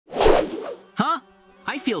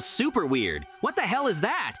I feel super weird. What the hell is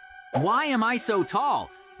that? Why am I so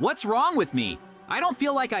tall? What's wrong with me? I don't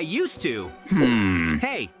feel like I used to.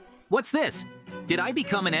 Hey, what's this? Did I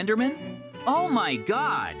become an Enderman? Oh my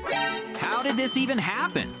god! How did this even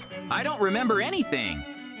happen? I don't remember anything.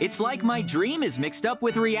 It's like my dream is mixed up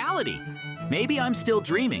with reality. Maybe I'm still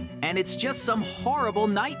dreaming, and it's just some horrible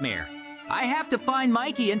nightmare. I have to find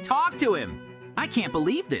Mikey and talk to him. I can't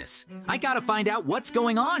believe this. I gotta find out what's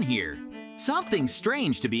going on here. Something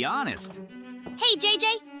strange, to be honest. Hey,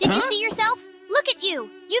 JJ, did you see yourself? Look at you.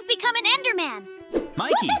 You've become an Enderman.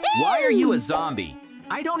 Mikey, why are you a zombie?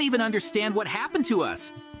 I don't even understand what happened to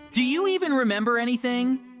us. Do you even remember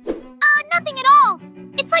anything? Nothing at all.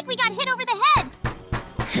 It's like we got hit over the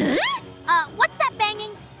head. What's that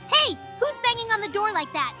banging? Hey, who's banging on the door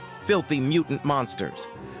like that? Filthy mutant monsters.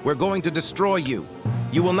 We're going to destroy you.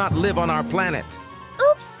 You will not live on our planet.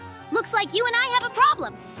 Oops! Looks like you and I have a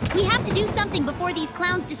problem. We have to do something before these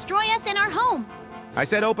clowns destroy us and our home. I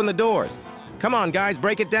said open the doors. Come on, guys,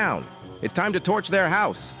 break it down. It's time to torch their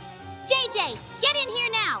house. JJ, get in here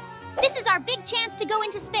now. This is our big chance to go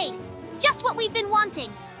into space. Just what we've been wanting.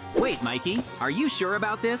 Wait, Mikey, are you sure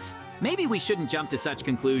about this? Maybe we shouldn't jump to such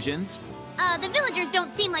conclusions. The villagers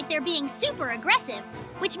don't seem like they're being super aggressive,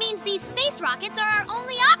 which means these space rockets are our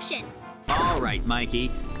only option. All right, Mikey.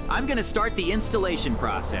 I'm gonna start the installation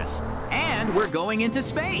process. And we're going into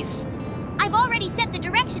space. I've already set the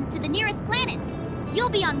directions to the nearest planets. You'll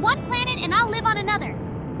be on one planet and I'll live on another.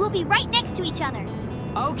 We'll be right next to each other.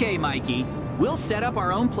 Okay, Mikey. We'll set up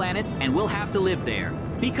our own planets and we'll have to live there.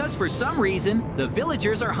 Because for some reason, the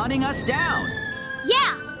villagers are hunting us down.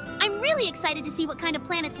 Yeah, I'm really excited to see what kind of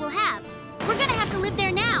planets we'll have. We're gonna have to live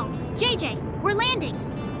there now. JJ, we're landing.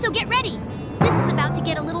 So get ready. This is about to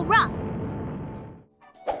get a little rough.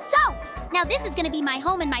 So, now this is gonna be my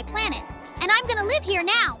home and my planet. And I'm gonna live here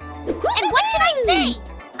now. And what can I say?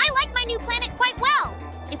 I like my new planet quite well.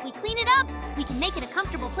 If we clean it up, we can make it a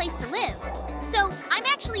comfortable place to live. So, I'm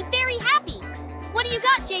actually very happy. What do you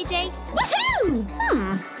got, JJ?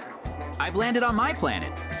 Woohoo! I've landed on my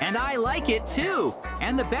planet, and I like it too.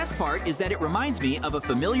 And the best part is that it reminds me of a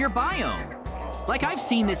familiar biome. Like I've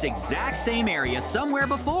seen this exact same area somewhere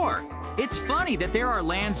before. It's funny that there are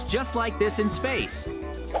lands just like this in space.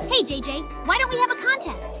 Hey, JJ, why don't we have a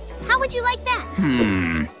contest? How would you like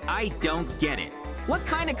that? I don't get it. What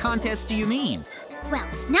kind of contest do you mean? Well,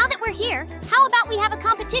 now that we're here, how about we have a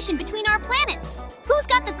competition between our planets? Who's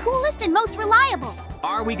got the coolest and most reliable?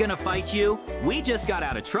 Are we gonna fight you? We just got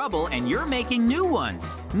out of trouble and you're making new ones.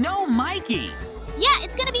 No, Mikey! Yeah,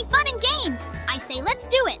 it's gonna be fun and games. I say let's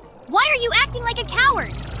do it. Why are you acting like a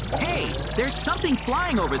coward? Hey, there's something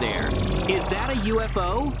flying over there. Is that a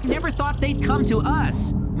UFO? Never thought they'd come to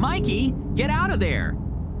us. Mikey, get out of there.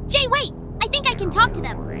 Jay, wait! I think I can talk to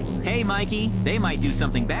them. Hey, Mikey, they might do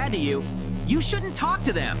something bad to you. You shouldn't talk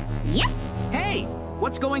to them. Yep. Hey,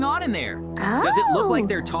 what's going on in there? Oh. Does it look like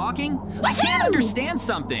they're talking? I can't understand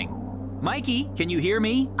something. Mikey, can you hear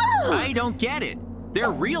me? Oh. I don't get it.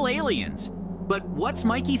 They're real aliens. But what's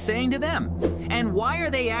Mikey saying to them? And why are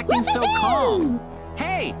they acting so calm?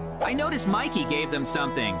 Hey, I noticed Mikey gave them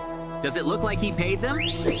something. Does it look like he paid them?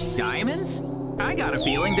 Diamonds? I got a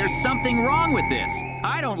feeling there's something wrong with this.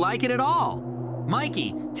 I don't like it at all.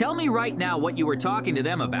 Mikey, tell me right now what you were talking to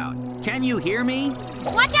them about. Can you hear me?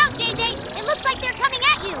 Watch out, JJ! It looks like they're coming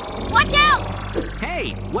at you! Watch out!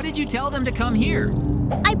 Hey, what did you tell them to come here?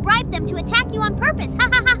 I bribed them to attack you on purpose, ha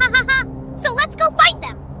ha ha ha ha ha! So let's go fight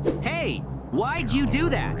them! Hey, why'd you do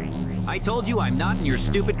that? I told you I'm not in your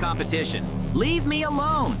stupid competition. Leave me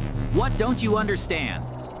alone! What don't you understand?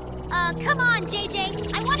 Come on,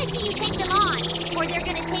 JJ. I want to see you take them on, or they're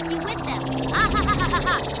gonna take you with them. Ah ha ha ha ha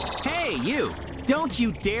ha! Hey, you! Don't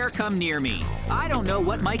you dare come near me. I don't know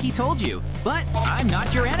what Mikey told you, but I'm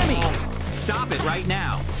not your enemy. Stop it right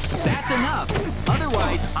now. That's enough.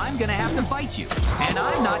 Otherwise, I'm gonna have to fight you. And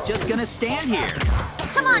I'm not just gonna stand here.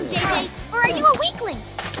 Come on, JJ, or are you a weakling?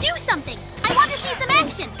 Do something. I want to see some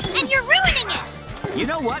action, and you're ruining it. You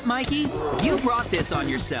know what, Mikey? You brought this on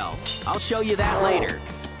yourself. I'll show you that later.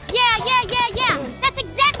 Yeah. That's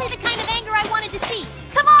exactly the kind of anger I wanted to see.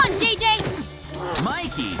 Come on, JJ.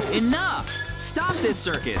 Mikey, enough! Stop this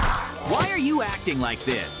circus. Why are you acting like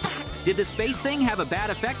this? Did the space thing have a bad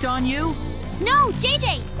effect on you? No,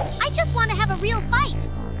 JJ. I just want to have a real fight.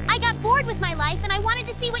 I got bored with my life and I wanted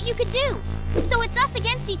to see what you could do. So it's us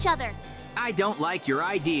against each other. I don't like your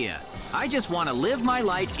idea. I just want to live my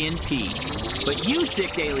life in peace. But you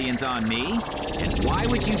sicked aliens on me. And why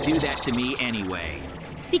would you do that to me anyway?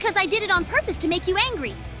 Because I did it on purpose to make you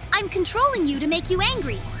angry. I'm controlling you to make you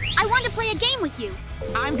angry. I want to play a game with you.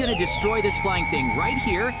 I'm gonna destroy this flying thing right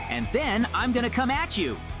here, and then I'm gonna come at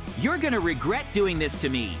you. You're gonna regret doing this to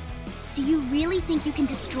me. Do you really think you can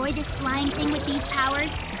destroy this flying thing with these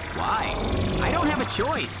powers? Why? I don't have a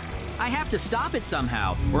choice. I have to stop it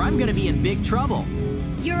somehow, or I'm gonna be in big trouble.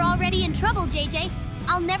 You're already in trouble, JJ.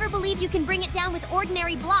 I'll never believe you can bring it down with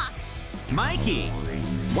ordinary blocks. Mikey,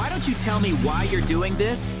 why don't you tell me why you're doing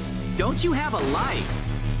this? Don't you have a life?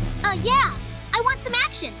 Yeah. I want some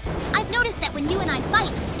action. I've noticed that when you and I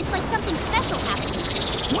fight, it's like something special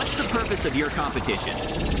happens. What's the purpose of your competition?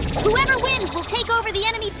 Whoever wins will take over the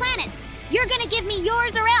enemy planet. You're gonna give me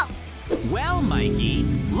yours or else. Well, Mikey,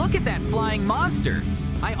 look at that flying monster.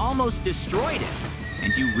 I almost destroyed it.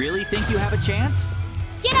 And you really think you have a chance?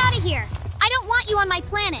 Get out of here. I don't want you on my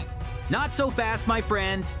planet. Not so fast, my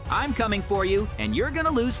friend. I'm coming for you, and you're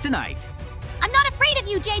gonna lose tonight. I'm not afraid of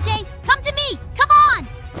you, JJ. Come to me. Come on.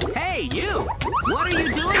 Hey, you! What are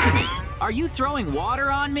you doing to me? Are you throwing water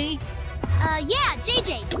on me? Yeah,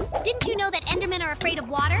 JJ. Didn't you know that Endermen are afraid of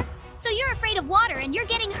water? So you're afraid of water and you're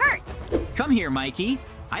getting hurt. Come here, Mikey.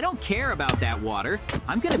 I don't care about that water.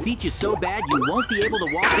 I'm gonna beat you so bad you won't be able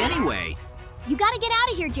to walk anyway. You gotta get out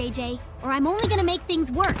of here, JJ, or I'm only gonna make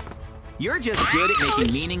things worse. You're just good at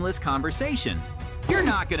making meaningless conversation. You're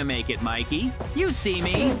not gonna make it, Mikey. You see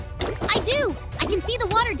me. I do. I can see the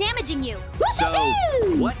water damaging you. So,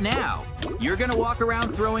 what now? You're gonna walk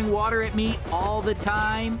around throwing water at me all the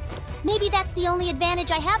time? Maybe that's the only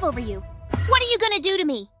advantage I have over you. What are you gonna do to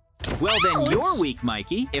me? Well, then you're weak,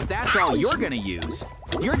 Mikey, if that's all you're gonna use.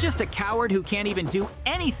 You're just a coward who can't even do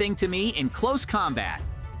anything to me in close combat.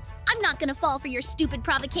 I'm not gonna fall for your stupid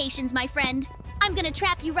provocations, my friend. I'm gonna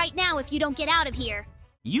trap you right now if you don't get out of here.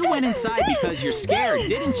 You went inside because you're scared,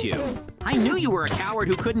 didn't you? I knew you were a coward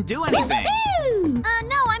who couldn't do anything.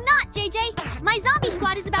 No, I'm not, JJ. My zombie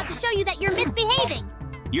squad is about to show you that you're misbehaving.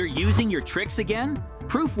 You're using your tricks again?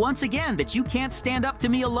 Proof once again that you can't stand up to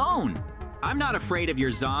me alone. I'm not afraid of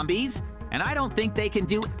your zombies, and I don't think they can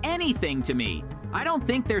do anything to me. I don't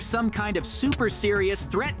think they're some kind of super serious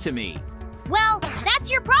threat to me. Well,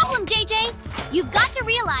 that's your problem, JJ. You've got to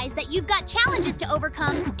realize that you've got challenges to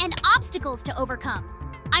overcome and obstacles to overcome.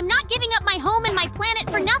 I'm not giving up my home and my planet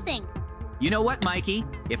for nothing. You know what, Mikey?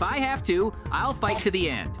 If I have to, I'll fight to the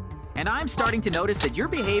end. And I'm starting to notice that you're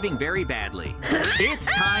behaving very badly. It's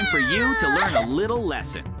time for you to learn a little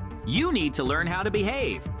lesson. You need to learn how to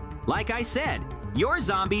behave. Like I said, your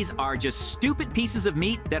zombies are just stupid pieces of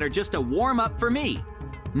meat that are just a warm-up for me.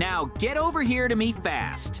 Now get over here to me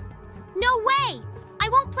fast. No way! I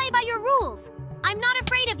won't play by your rules. I'm not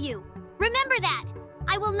afraid of you. Remember that.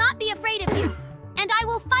 I will not be afraid of you. And I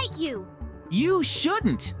will fight you. You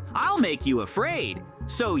shouldn't. I'll make you afraid.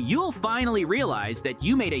 So you'll finally realize that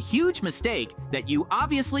you made a huge mistake that you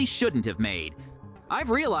obviously shouldn't have made. I've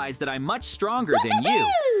realized that I'm much stronger than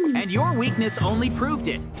you, and your weakness only proved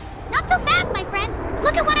it. Not so fast, my friend.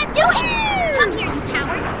 Look at what I'm doing. Come here, you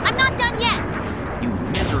coward. I'm not done yet. You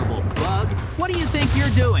miserable bug. What do you think you're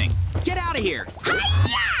doing? Get out of here.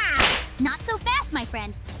 Hi-ya! Not so fast, my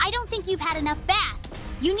friend. I don't think you've had enough bath.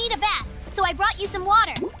 You need a bath, so I brought you some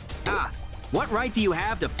water. Ah, what right do you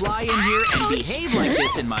have to fly in here and behave like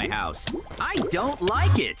this in my house? I don't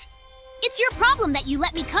like it. It's your problem that you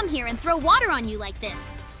let me come here and throw water on you like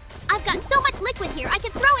this. I've got so much liquid here, I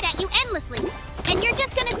could throw it at you endlessly. And you're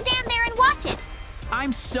just gonna stand there and watch it.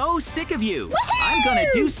 I'm so sick of you. I'm gonna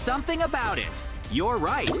do something about it. You're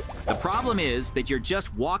right. The problem is that you're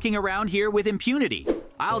just walking around here with impunity.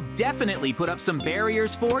 I'll definitely put up some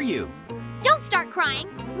barriers for you. Don't start crying.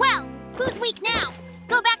 Well, who's weak now?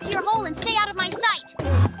 Go back to your hole and stay out of my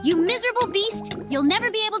sight. You miserable beast, you'll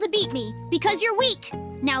never be able to beat me because you're weak.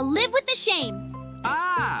 Now live with the shame.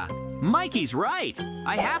 Ah, Mikey's right.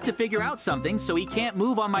 I have to figure out something so he can't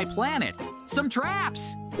move on my planet. Some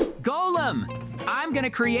traps. Golem. I'm gonna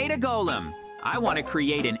create a golem. I want to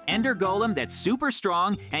create an ender golem that's super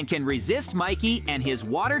strong and can resist Mikey and his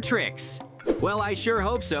water tricks. Well, I sure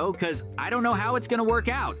hope so, because I don't know how it's gonna work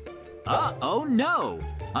out. Oh no.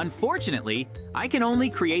 Unfortunately, I can only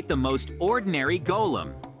create the most ordinary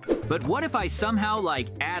golem. But what if I somehow,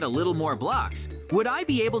 add a little more blocks? Would I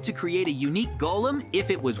be able to create a unique golem if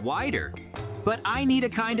it was wider? But I need a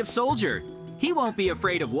kind of soldier. He won't be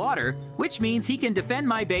afraid of water, which means he can defend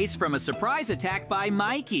my base from a surprise attack by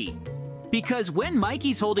Mikey. Because when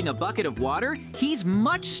Mikey's holding a bucket of water, he's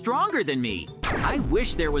much stronger than me. I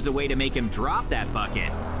wish there was a way to make him drop that bucket.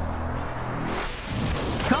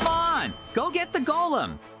 Come on, go get the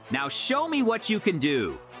golem. Now show me what you can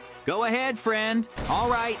do. Go ahead, friend. All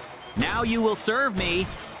right, now you will serve me,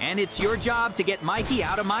 and it's your job to get Mikey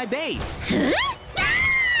out of my base.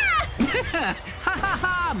 Ha ha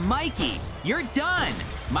ha! Mikey, you're done!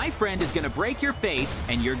 My friend is gonna break your face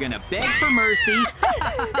and you're gonna beg for mercy. Are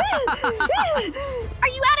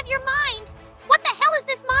you out of your mind? What the hell is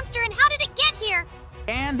this monster and how did it get here?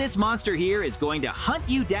 And this monster here is going to hunt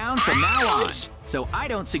you down from now on. So I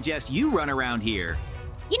don't suggest you run around here.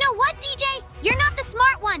 You know what, DJ? You're not the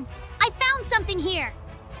smart one. I found something here.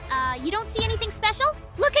 You don't see anything special?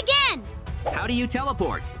 Look again! How do you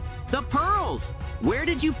teleport? The pearls! Where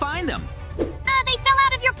did you find them? They fell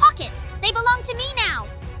out of your pocket. They belong to me now.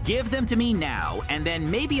 Give them to me now, and then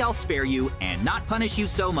maybe I'll spare you and not punish you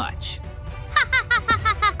so much. Ha ha ha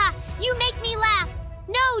ha ha ha! You make me laugh.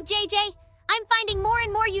 No, JJ. I'm finding more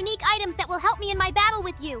and more unique items that will help me in my battle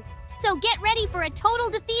with you. So get ready for a total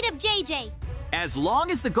defeat of JJ. As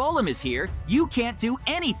long as the golem is here, you can't do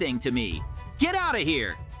anything to me. Get out of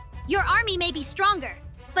here! Your army may be stronger,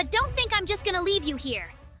 but don't think I'm just gonna leave you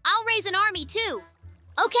here. I'll raise an army too.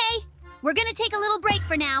 Okay, we're gonna take a little break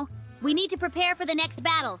for now. We need to prepare for the next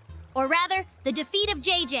battle, or rather, the defeat of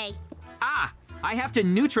JJ. Ah, I have to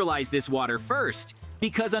neutralize this water first,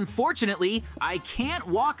 because unfortunately, I can't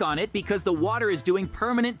walk on it because the water is doing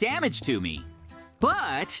permanent damage to me.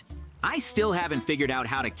 But I still haven't figured out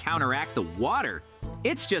how to counteract the water.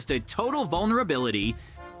 It's just a total vulnerability.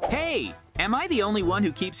 Hey, am I the only one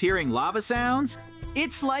who keeps hearing lava sounds?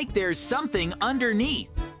 It's like there's something underneath.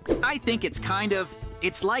 I think it's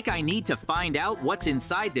like I need to find out what's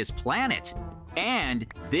inside this planet.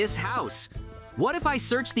 And this house. What if I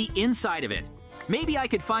search the inside of it? Maybe I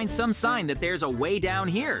could find some sign that there's a way down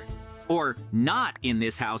here. Or not in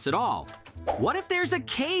this house at all. What if there's a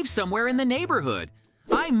cave somewhere in the neighborhood?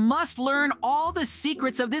 I must learn all the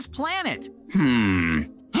secrets of this planet.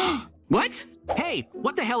 What? Hey,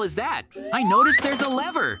 what the hell is that? I noticed there's a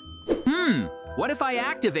lever. What if I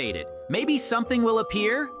activate it? Maybe something will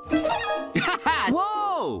appear?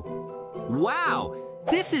 Whoa! Wow,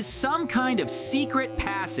 this is some kind of secret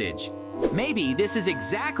passage. Maybe this is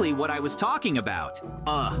exactly what I was talking about.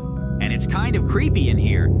 And it's kind of creepy in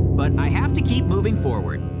here, but I have to keep moving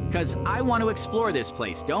forward, because I want to explore this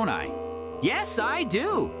place, don't I? Yes, I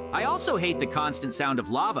do. I also hate the constant sound of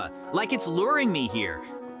lava, like it's luring me here.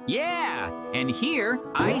 Yeah, and here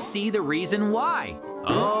I see the reason why.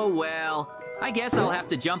 Oh well, I guess I'll have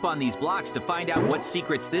to jump on these blocks to find out what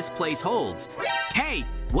secrets this place holds. Hey,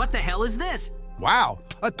 what the hell is this? Wow,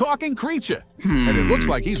 a talking creature. And it looks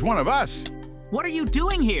like he's one of us. What are you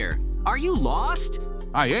doing here? Are you lost?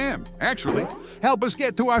 I am, actually. Help us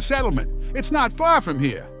get to our settlement. It's not far from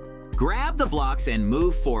here. Grab the blocks and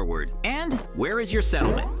move forward. And where is your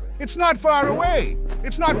settlement? It's not far away.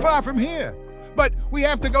 It's not far from here. But we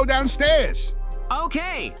have to go downstairs.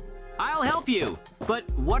 Okay, I'll help you. But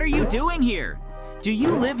what are you doing here? Do you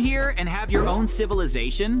live here and have your own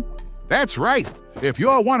civilization? That's right. If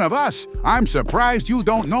you're one of us, I'm surprised you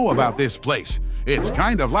don't know about this place. It's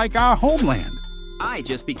kind of like our homeland. I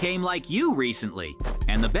just became like you recently.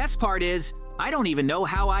 And the best part is, I don't even know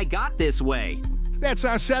how I got this way. That's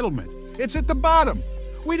our settlement. It's at the bottom.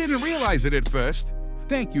 We didn't realize it at first.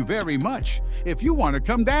 Thank you very much. If you want to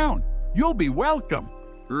come down, you'll be welcome.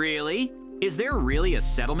 Really? Is there really a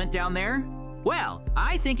settlement down there? Well,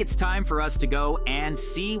 I think it's time for us to go and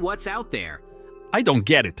see what's out there. I don't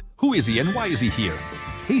get it. Who is he and why is he here?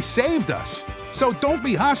 He saved us, so don't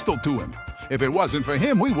be hostile to him. If it wasn't for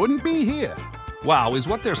him, we wouldn't be here. Wow, is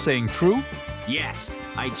what they're saying true? Yes,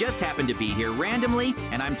 I just happened to be here randomly,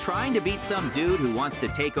 and I'm trying to beat some dude who wants to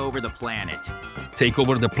take over the planet. Take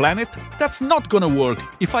over the planet? That's not gonna work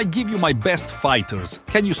if I give you my best fighters.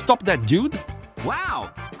 Can you stop that dude?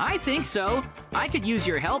 Wow, I think so. I could use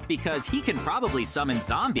your help because he can probably summon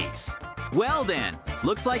zombies. Well then,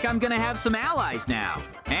 looks like I'm gonna have some allies now.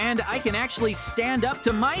 And I can actually stand up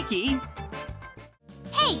to Mikey.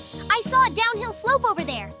 Hey, I saw a downhill slope over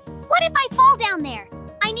there. What if I fall down there?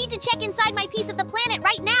 I need to check inside my piece of the planet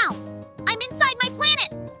right now. I'm inside my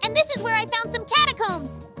planet, and this is where I found some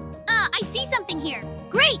catacombs. I see something here.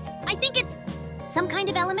 Great, I think it's some kind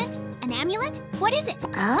of element? An amulet? What is it?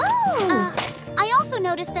 Oh! I also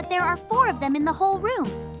noticed that there are 4 of them in the whole room.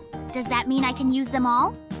 Does that mean I can use them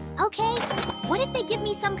all? Okay, what if they give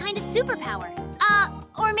me some kind of superpower?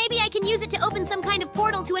 Or maybe I can use it to open some kind of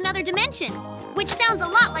portal to another dimension, which sounds a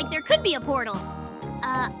lot like there could be a portal.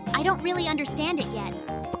 I don't really understand it yet,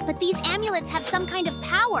 but these amulets have some kind of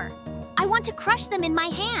power. I want to crush them in my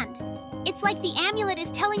hand. It's like the amulet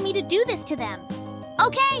is telling me to do this to them.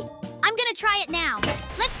 Okay, I'm gonna try it now.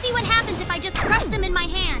 Let's see what happens if I just crush them in my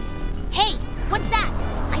hand. Hey, what's that?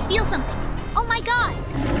 I feel something. Oh my god!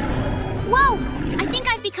 Whoa! I think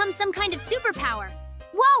I've become some kind of superpower.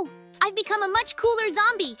 Whoa! I've become a much cooler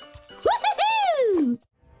zombie. Woohoo!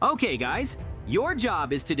 Okay, guys. Your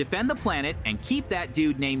job is to defend the planet and keep that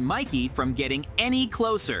dude named Mikey from getting any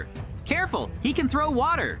closer. Careful, he can throw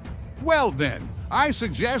water. Well then, I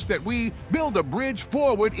suggest that we build a bridge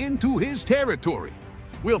forward into his territory.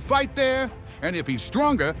 We'll fight there, and if he's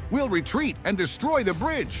stronger, we'll retreat and destroy the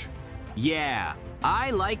bridge. Yeah, I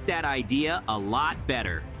like that idea a lot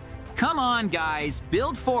better. Come on, guys,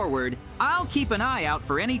 build forward. I'll keep an eye out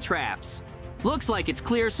for any traps. Looks like it's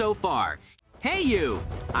clear so far. Hey, you!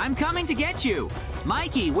 I'm coming to get you!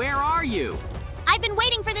 Mikey, where are you? I've been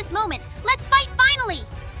waiting for this moment. Let's fight finally!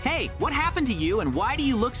 Hey, what happened to you and why do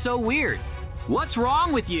you look so weird? What's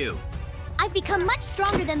wrong with you? I've become much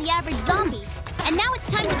stronger than the average zombie, and now it's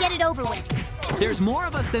time to get it over with. There's more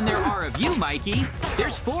of us than there are of you, Mikey.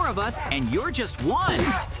 There's 4 of us and you're just 1.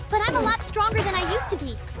 But I'm a lot stronger than I used to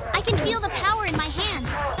be. I can feel the power in my hands.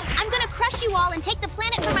 I'm gonna crush you all and take the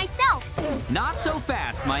planet for myself. Not so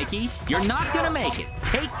fast, Mikey. You're not gonna make it.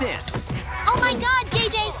 Take this. Oh my God,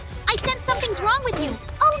 JJ! I sense something's wrong with you.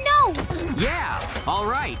 Oh no! Yeah, all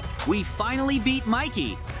right. We finally beat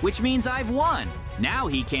Mikey, which means I've won. Now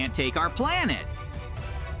he can't take our planet.